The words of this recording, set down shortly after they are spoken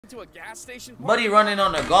To a gas station. Buddy running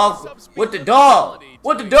on the golf with the dog.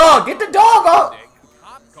 With the dog. Get the dog off.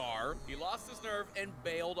 Cop car. He lost his nerve and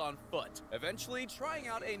bailed on foot. Eventually trying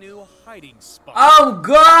out a new hiding spot. Oh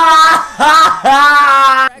God!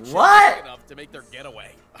 What? Enough to make their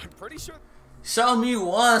getaway. I'm pretty sure. Show me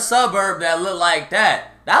one suburb that look like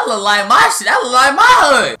that. That look like my shit. That look like my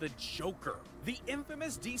hood. The Joker. The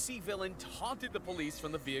infamous DC villain taunted the police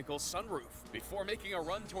from the vehicle's sunroof before making a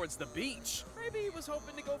run towards the beach. Maybe he was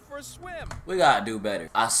hoping to go for a swim. We gotta do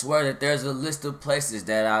better. I swear that there's a list of places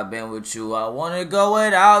that I've been with you. I wanna go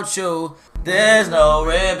without you. There's no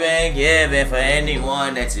ribbon given for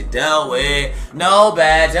anyone that you dealt with. No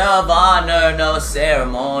badge of honor, no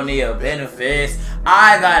ceremony of benefits.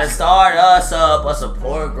 I gotta start us up a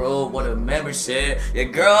support group with a membership. Your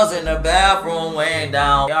girls in the bathroom weighing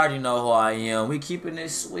down. You already know who I am. We keeping it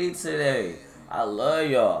sweet today. I love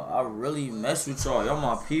y'all. I really mess with y'all. Y'all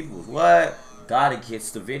my peoples. What? God, it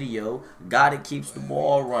gets the video. God, it keeps the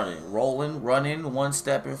ball running. Rolling, running, one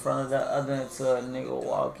step in front of the other until a nigga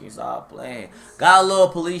walking. Stop playing. Got a little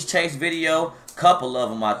police chase video. Couple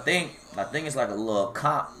of them, I think. I think it's like a little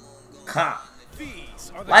comp.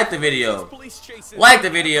 Like the video. Like the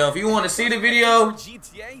video. If you want to see the video,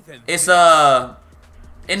 it's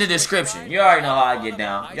in the description. You already know how I get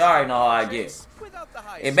down. You already know how I get.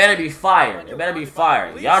 It better be fire. It better be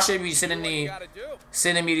fire. Y'all should be sending me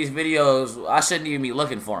these videos. I shouldn't even be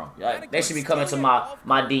looking for them. They should be coming to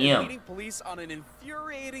my DM. Police on an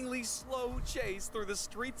infuriatingly slow chase through the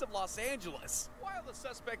streets of Los Angeles. While the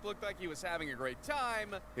suspect looked like he was having a great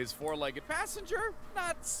time, his four-legged passenger,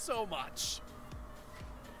 not so much.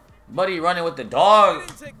 Buddy running with the dog. It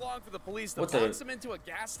didn't take long for the police to box him into a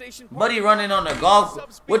gas station. Buddy running on the golf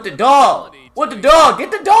with the dog. With the dog. Get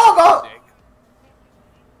the dog off.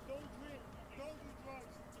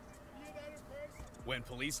 When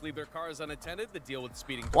police leave their cars unattended, the deal with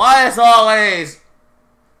speeding. Why it's always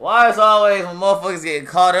when motherfuckers get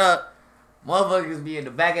caught up, motherfuckers be in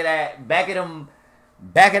the back of that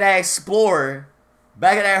Explorer,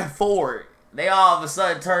 back of that Ford. They all of a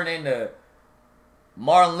sudden turn into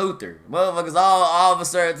Martin Luther. Motherfuckers all of a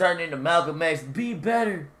sudden turn into Malcolm X. Be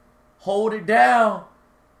better. Hold it down.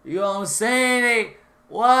 You know what I'm saying?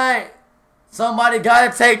 What? Somebody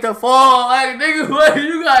gotta take the fall. Like, nigga, what?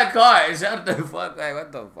 You got caught. Shut the fuck. Like,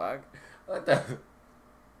 what the fuck? What the?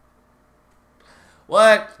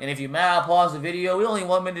 What? And if you mad, I'll pause the video. We only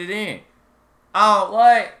 1 minute in.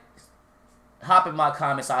 What? Hop in my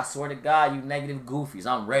comments. I swear to God, you negative goofies.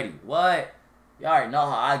 I'm ready. What? Y'all already know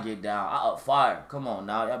how I get down. I up fire. Come on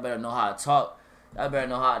now. Y'all better know how to talk. Y'all better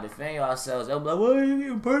know how to defend yourselves. They'll be like, what are you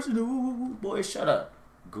getting personal? Boy, shut up.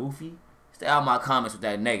 Goofy. Stay out of my comments with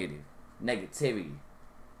that negativity.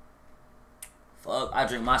 Fuck, I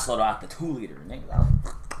drink my soda out the 2-liter, nigga.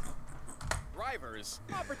 Drivers,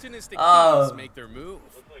 opportunistic thieves make their move.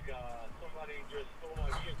 Looks like somebody just stole my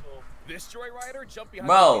vehicle. This joyrider jumped behind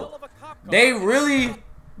the wheel of a cop car.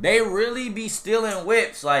 They really be stealing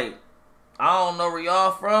whips. Like, I don't know where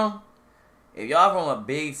y'all from. If y'all from a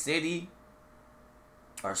big city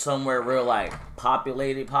or somewhere real like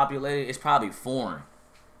populated, it's probably foreign.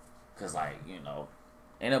 Cause like, you know,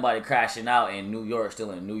 ain't nobody crashing out in New York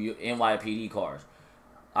stealing NYPD cars.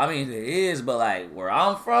 I mean, it is, but like where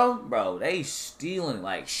I'm from, bro, they stealing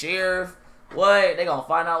like sheriff. What? They gonna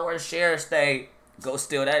find out where the sheriff stay. Go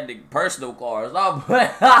steal that nigga personal car. Stop playing.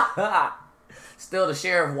 Steal the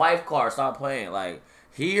sheriff wife car. Stop playing. Like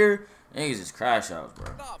here, niggas just crash outs, bro.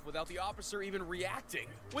 Without the officer even reacting.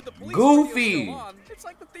 With the police Goofy. still on, it's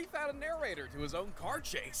like the thief had a narrator to his own car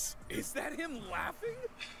chase. Is that him laughing?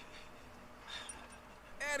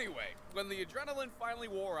 Anyway, when the adrenaline finally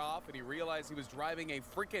wore off and he realized he was driving a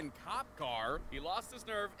freaking cop car, he lost his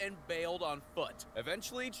nerve and bailed on foot,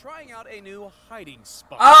 eventually trying out a new hiding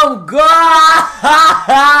spot. Oh, God!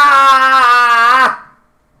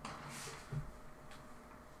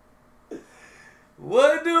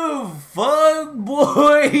 What the fuck,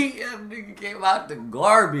 boy? That nigga came out the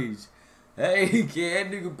garbage. Hey,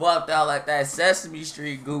 kid, that nigga popped out like that Sesame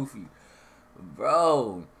Street Goofy.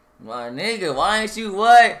 Bro. My nigga, why ain't you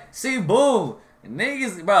what? See, boom.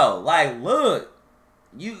 Niggas, bro, like, look.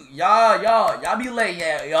 Y'all be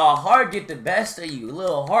letting y'all heart get the best of you.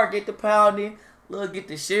 Little heart get the pounding. Little get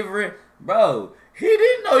the shivering. Bro, he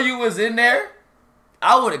didn't know you was in there.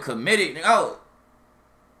 I would have committed,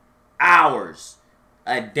 hours.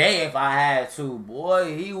 A day if I had to.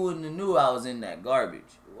 Boy, he wouldn't have knew I was in that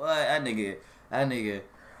garbage. What? That nigga.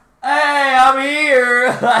 Hey, I'm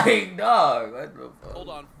here! Like, dog, what the fuck? Hold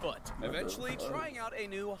on foot. Eventually trying out a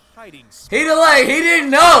new hiding spot. He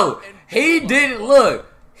didn't know. He didn't look.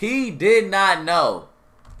 He did not know.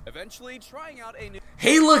 eventually trying out a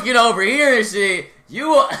He looking over here and shit.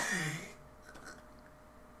 You.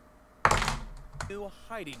 new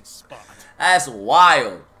hiding spot. That's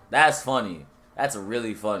wild. That's funny. That's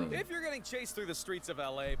really funny. If you're getting chased through the streets of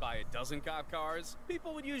LA by a dozen cop cars,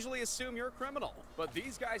 people would usually assume you're a criminal. But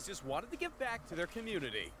these guys just wanted to give back to their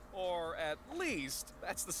community. Or at least,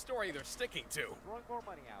 that's the story they're sticking to. Throwing more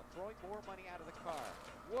money out. Throwing more money out of the car.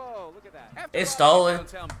 Whoa, look at that. After It's robbing stolen.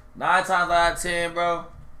 downtown 9 times out of 10, bro.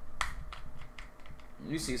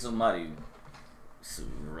 You see somebody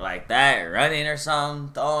like that running or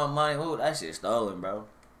something, throwing money. Ooh, that shit stolen, bro.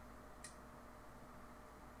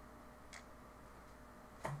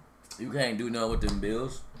 You can't do nothing with them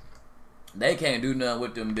bills. They can't do nothing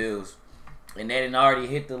with them bills. And they didn't already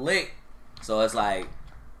hit the lick. So it's like,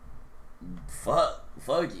 fuck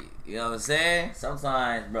you. You know what I'm saying?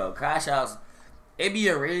 Sometimes, bro, crash outs, it be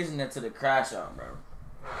a reason to the crash out, bro.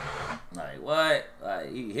 Like, what?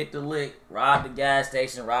 Like, he hit the lick, robbed the gas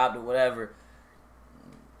station, robbed or whatever.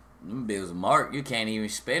 Them bills marked. You can't even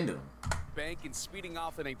spend them. bank and speeding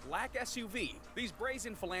off in a black SUV. These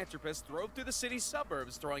brazen philanthropists drove through the city's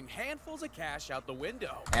suburbs, throwing handfuls of cash out the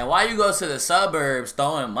window. And why you go to the suburbs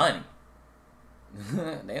throwing money?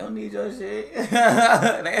 They don't need your shit.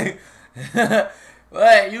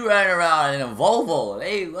 What? You running around in a Volvo.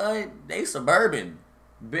 They suburban.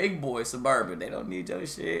 Big boy suburban. They don't need your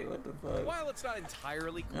shit. What the fuck? While it's not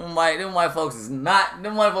entirely Them white folks is not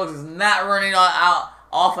running out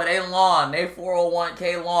off of their lawn, they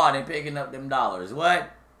 401k lawn and picking up them dollars.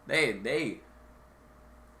 What? They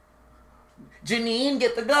Janine,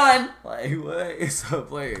 get the gun. Like, what? It's so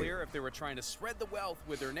weird. clear if they were trying to spread the wealth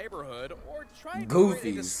with their neighborhood or trying to Goofies.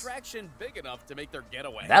 create a distraction big enough to make their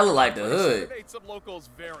getaway. That look like the hood. Made some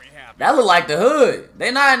locals very happy. That look like the hood.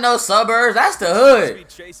 They not in no suburbs. That's the hood. Speed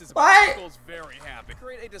chases What? locals very happy.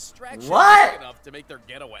 Create a distraction What? big enough to make their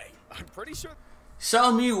getaway. I'm pretty sure.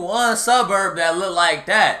 Show me one suburb that look like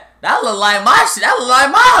that. That look like my shit. That look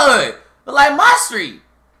like my hood. Look like my street.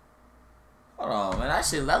 Hold on, man.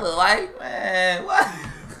 That look like, man, what?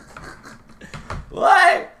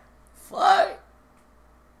 What? Fuck.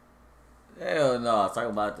 Hell no. I'm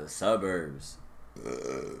talking about the suburbs.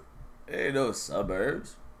 Ain't no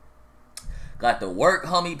suburbs. Got the work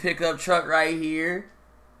homie pickup truck right here.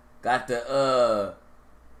 Got the,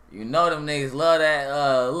 you know them niggas love that,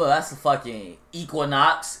 look, that's a fucking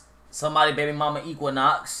Equinox. Somebody baby mama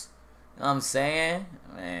Equinox. You know what I'm saying?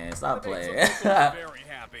 Man, stop playing. Very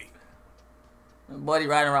happy. Buddy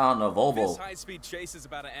riding around on a This Volvo. high-speed chase is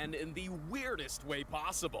about to end in the weirdest way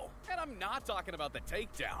possible. And I'm not talking about the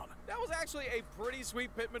takedown. That was actually a pretty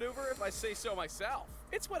sweet pit maneuver if I say so myself.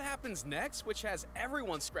 It's what happens next which has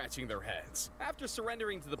everyone scratching their heads. After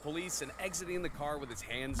surrendering to the police and exiting the car with his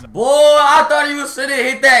hands up. Boy, I thought he was finna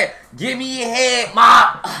hit that. Give me your head,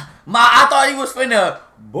 my. I thought he was finna.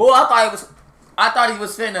 Boy, I thought he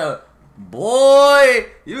was finna. Boy,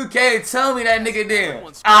 you can't tell me that nigga did.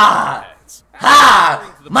 Everyone's scratching their heads.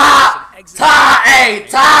 Ha! My! Top 8!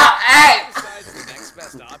 Top 8! Decides the next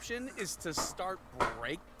best option is to start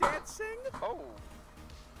breakdancing? Oh,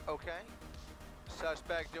 okay.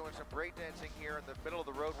 Suspect doing some breakdancing here in the middle of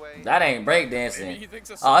the roadway. That ain't Maybe breakdancing. he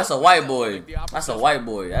thinks Oh, that's a white boy. Make the That's a opposition white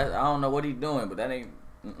boy. I don't know what he doing, but that ain't.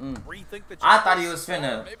 rethink the I thought he choice. was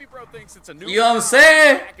finna. Maybe bro thinks it's a new You know what I'm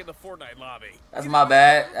saying? back in the Fortnite lobby. That's my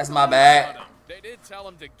bad. That's my bad. They did tell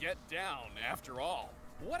him to get down after all.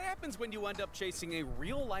 What happens when you end up chasing a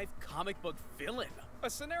real-life comic book villain? A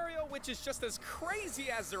scenario which is just as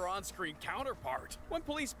crazy as their on-screen counterpart. When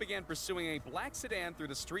police began pursuing a black sedan through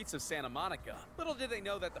the streets of Santa Monica, little did they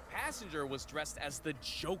know that the passenger was dressed as the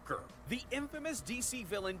Joker. The infamous DC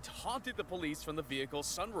villain taunted the police from the vehicle's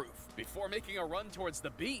sunroof before making a run towards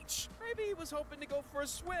the beach. Maybe he was hoping to go for a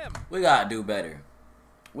swim. We gotta do better.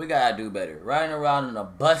 We gotta do better. Riding around in a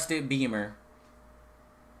busted Beamer,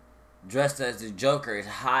 dressed as the Joker, is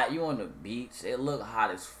hot. You on the beach? It look hot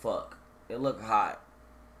as fuck. It look hot.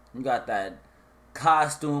 You got that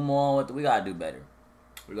costume on. We gotta do better.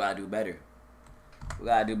 We gotta do better. We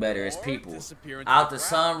gotta do better as Or people. disappear into Out the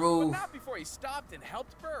crowd. But sunroof. not before he stopped and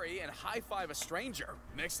helped bury and high-five a stranger.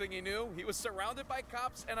 Next thing he knew, he was surrounded by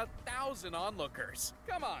cops and 1,000 onlookers.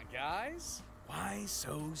 Come on, guys. Why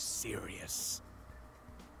so serious?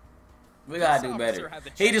 We gotta This do officer better. had the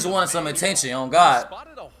He chance just to wanted some manual. attention on He God.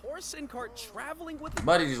 spotted a horse and cart traveling with the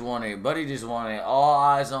Buddy just wanted all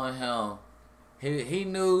eyes on him. He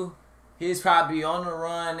knew he was probably on the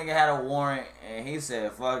run. Nigga had a warrant, and he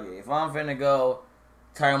said, "Fuck it. If I'm finna go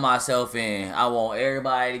turn myself in, I want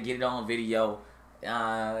everybody to get it on video."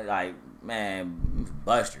 Like, man,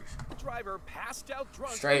 busters. driver passed out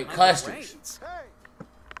drunk Straight behind the custards. reins. Hey!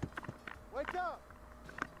 Wake up!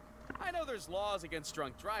 I know there's laws against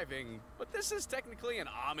drunk driving, but this is technically an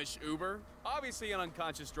Amish Uber. Obviously, an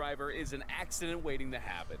unconscious driver is an accident waiting to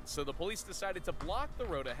happen, so the police decided to block the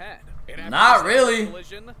road ahead. And after Not this really.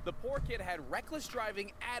 collision, the poor kid had reckless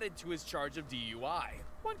driving added to his charge of DUI.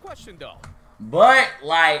 One question though. But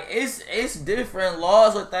like it's different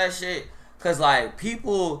laws with that shit. Cause like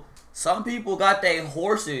some people got their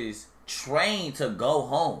horses trained to go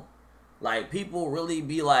home. Like people really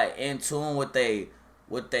be like in tune with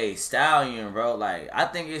they stallion, bro. Like I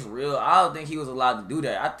think it's real. I don't think he was allowed to do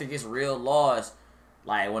that. I think it's real laws.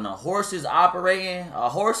 Like when a horse is operating, a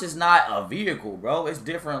horse is not a vehicle, bro. It's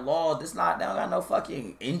different laws. It's not. They don't got no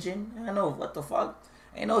fucking engine. I know what the fuck.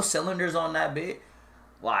 Ain't no cylinders on that bit.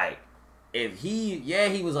 Like if he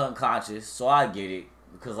was unconscious, so I get it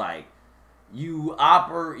because like you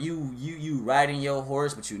riding your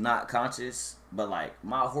horse, but you not conscious. But like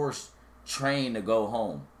my horse trained to go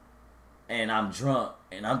home, and I'm drunk,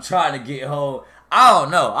 and I'm trying to get home. I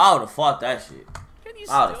don't know. I would have fought that shit. Can you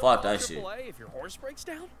I would have still fought call that shit. AAA if your horse breaks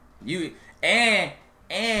down? You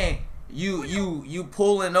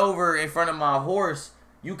pulling over in front of my horse.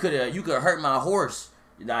 You could hurt my horse.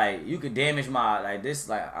 Like you could damage my this.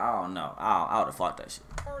 Like I don't know. I would have fought that shit.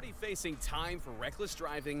 Already facing time for reckless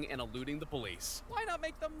driving and eluding the police. Why not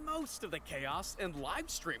make the most of the chaos and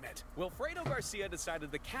live stream it? Wilfredo Garcia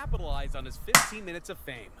decided to capitalize on his 15 minutes of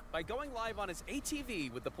fame by going live on his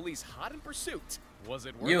ATV with the police hot in pursuit. Was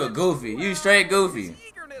it worth You a it? goofy. Well, You straight goofy. His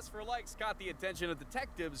eagerness for likes caught the attention of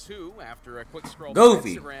detectives who, after a quick scroll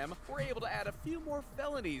Goofy. through Instagram, were able to add a few more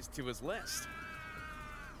felonies to his list.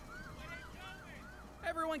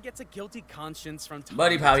 Everyone gets a guilty conscience from time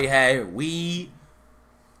Buddy to probably had weed,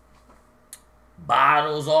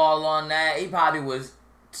 bottles all on that. He probably was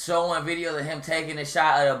showing videos of him taking a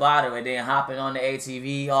shot of the bottle and then hopping on the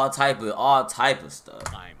ATV, all type of stuff.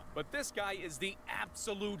 time. But this guy is the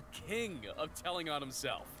absolute king of telling on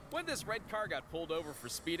himself. When this red car got pulled over for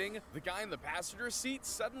speeding, the guy in the passenger seat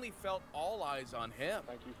suddenly felt all eyes on him.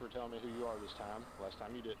 Thank you for telling me who you are this time. Last time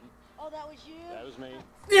you didn't. Oh, that was you? That was me.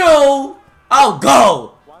 Yo, I'll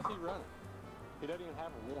go. Why is he running? He doesn't even have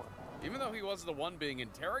a warrant. Even though he wasn't the one being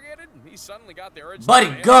interrogated, he suddenly got the urge Buddy,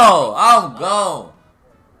 to go. I'll go.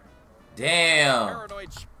 Damn. Paranoid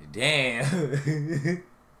Damn.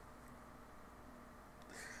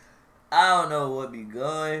 I don't know what be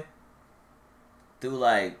going through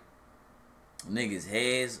like niggas'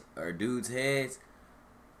 heads or dudes' heads.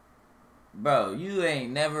 Bro, you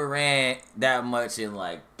ain't never ran that much in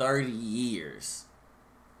like 30 years.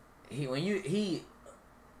 He finna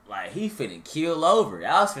kill over.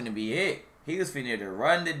 That was finna be it. He was finna to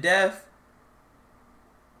run to death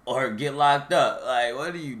or get locked up. Like,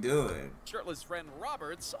 what are you doing? shirtless friend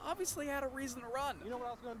Roberts obviously had a reason to run. You know what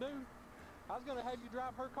I was going to do? I was going to have you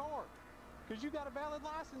drive her car. Because you got a valid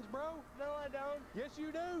license, bro. No, I don't. Yes,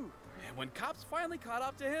 you do. And when cops finally caught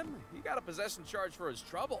up to him, he got a possession charge for his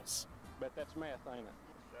troubles. Bet that's meth, ain't it?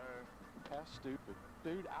 Sure. How stupid.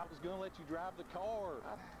 Dude, I was going to let you drive the car.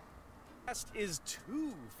 Fast is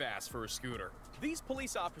too fast for a scooter. These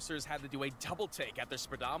police officers had to do a double take at their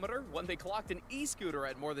speedometer when they clocked an e-scooter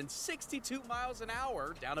at more than 62 miles an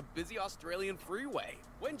hour down a busy Australian freeway.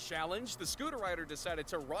 When challenged, the scooter rider decided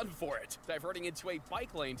to run for it, diverting into a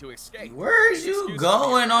bike lane to escape. Where's His you excuse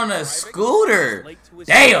going for on a driving, scooter? he was late to his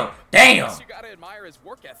Damn, job. damn. Plus, you gotta admire his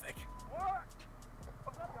work ethic.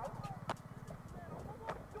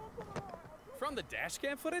 From the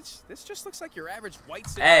dashcam footage, this just looks like your average white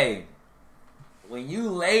city. Hey, when you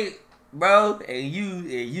late, bro, and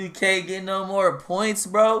you can't get no more points,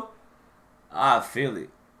 bro, I feel it.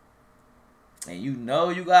 And you know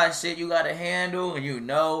you got shit you gotta handle, and you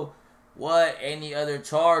know what any other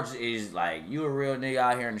charge is. Like, you a real nigga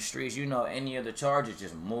out here in the streets, you know any other charge is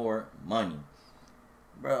just more money.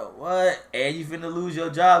 Bro, what? And you finna lose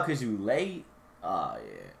your job because you late? Oh,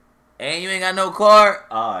 yeah. And you ain't got no car?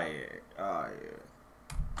 Oh, yeah. Oh,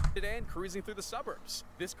 yeah. And cruising through the suburbs.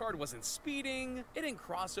 This car wasn't speeding, it didn't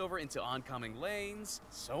cross over into oncoming lanes,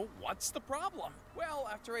 so what's the problem? Well,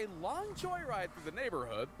 after a long joyride through the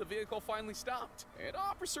neighborhood, the vehicle finally stopped, and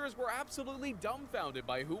officers were absolutely dumbfounded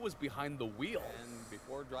by who was behind the wheel. And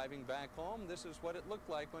before driving back home, this is what it looked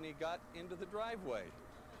like when he got into the driveway.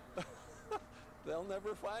 They'll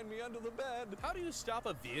never find me under the bed. How do you stop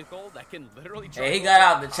a vehicle that can literally drive? Hey, he got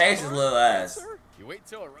out over to chase a his car? little ass. Answer? You wait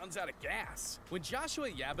till it runs out of gas. When Joshua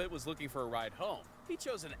Yabbitt was looking for a ride home, he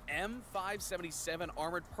chose an M577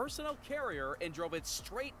 armored personnel carrier and drove it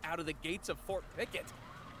straight out of the gates of Fort Pickett.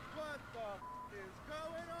 What the is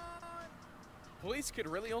going on? Police could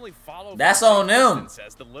really only follow. That's on them.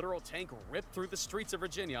 As the literal tank ripped through the streets of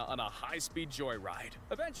Virginia on a high-speed joyride.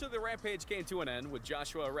 Eventually, the rampage came to an end with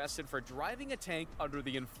Joshua arrested for driving a tank under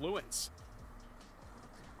the influence.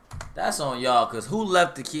 That's on y'all, cause who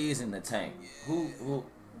left the keys in the tank? Who?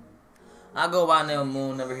 I go by name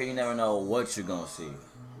Moon, never hear, you never know what you're gonna see.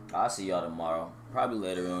 I'll see y'all tomorrow. Probably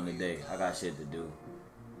later on the day. I got shit to do.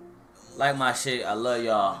 Like my shit, I love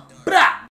y'all.